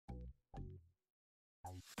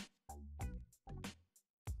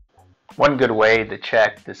One good way to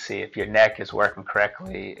check to see if your neck is working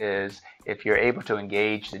correctly is if you're able to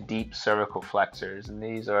engage the deep cervical flexors. And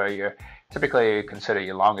these are your typically consider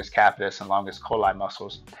your longest capitis and longest colli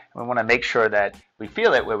muscles. And we want to make sure that we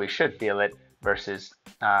feel it where we should feel it versus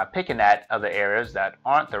picking at other areas that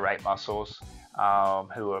aren't the right muscles,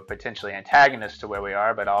 who are potentially antagonists to where we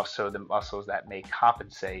are, but also the muscles that may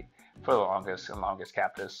compensate for the longest and longest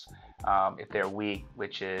capitis if they're weak,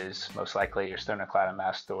 which is most likely your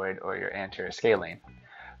sternocleidomastoid or your anterior scalene.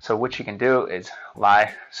 So what you can do is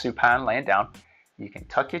lie supine, laying down. You can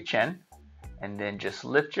tuck your chin and then just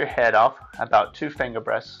lift your head off about 2 finger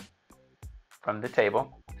breadths from the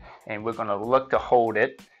table. And we're going to look to hold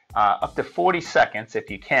it up to 40 seconds if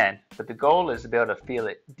you can. But the goal is to be able to feel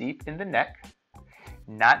it deep in the neck,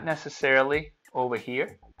 not necessarily over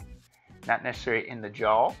here, not necessarily in the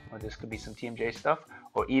jaw, or this could be some TMJ stuff,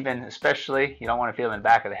 or even especially you don't want to feel in the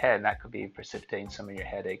back of the head, and that could be precipitating some of your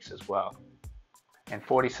headaches as well. And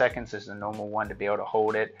 40 seconds is the normal one to be able to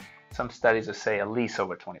hold it. Some studies will say at least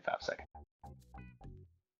over 25 seconds.